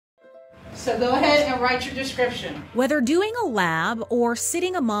So go ahead and write your description. Whether doing a lab or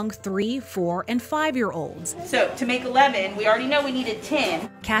sitting among 3, 4, and 5-year-olds. So to make 11, we already know we needed 10.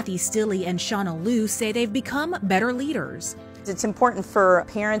 Kathy Stilley and Shauna Liu say they've become better leaders. It's important for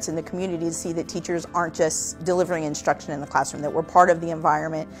parents in the community to see that teachers aren't just delivering instruction in the classroom, that we're part of the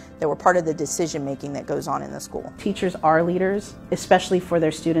environment, that we're part of the decision making that goes on in the school. Teachers are leaders, especially for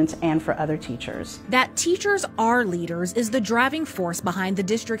their students and for other teachers. That teachers are leaders is the driving force behind the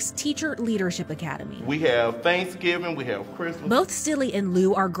district's Teacher Leadership Academy. We have Thanksgiving, we have Christmas. Both Stilley and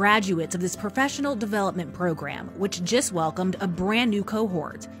Liu are graduates of this professional development program, which just welcomed a brand new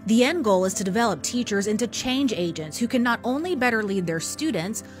cohort. The end goal is to develop teachers into change agents who can not only better lead their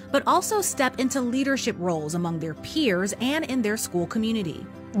students, but also step into leadership roles among their peers and in their school community.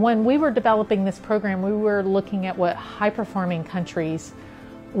 When we were developing this program, we were looking at what high-performing countries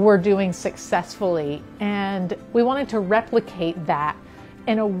were doing successfully, and we wanted to replicate that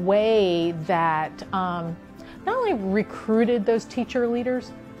in a way that not only recruited those teacher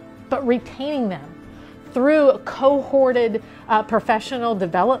leaders, but retaining them through cohorted professional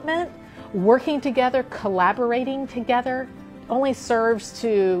development. Working together, collaborating together only serves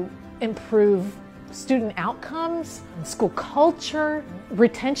to improve student outcomes, school culture,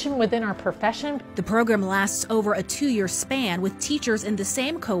 retention within our profession. The program lasts over a 2-year span with teachers in the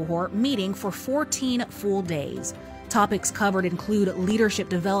same cohort meeting for 14 full days. Topics covered include leadership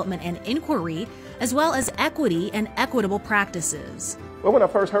development and inquiry, as well as equity and equitable practices. Well, when I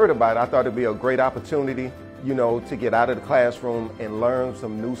first heard about it, I thought it'd be a great opportunity, to get out of the classroom and learn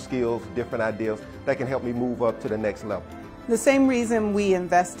some new skills, different ideas that can help me move up to the next level. The same reason we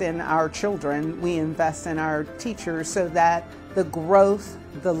invest in our children, we invest in our teachers so that the growth,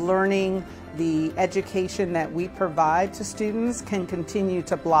 the learning, the education that we provide to students can continue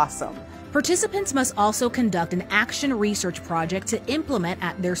to blossom. Participants must also conduct an action research project to implement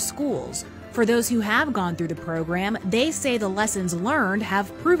at their schools. For those who have gone through the program, they say the lessons learned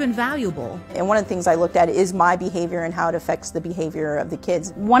have proven valuable. And one of the things I looked at is my behavior and how it affects the behavior of the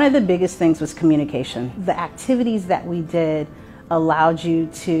kids. One of the biggest things was communication. The activities that we did allowed you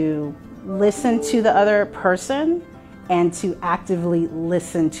to listen to the other person and to actively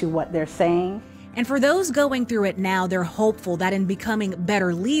listen to what they're saying. And for those going through it now, they're hopeful that in becoming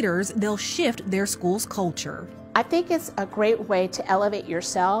better leaders, they'll shift their school's culture. I think it's a great way to elevate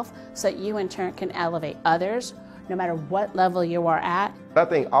yourself so that you in turn can elevate others, no matter what level you are at. I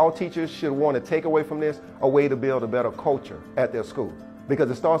think all teachers should want to take away from this a way to build a better culture at their school, because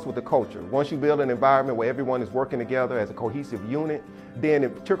it starts with the culture. Once you build an environment where everyone is working together as a cohesive unit, then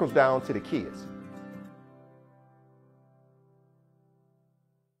it trickles down to the kids.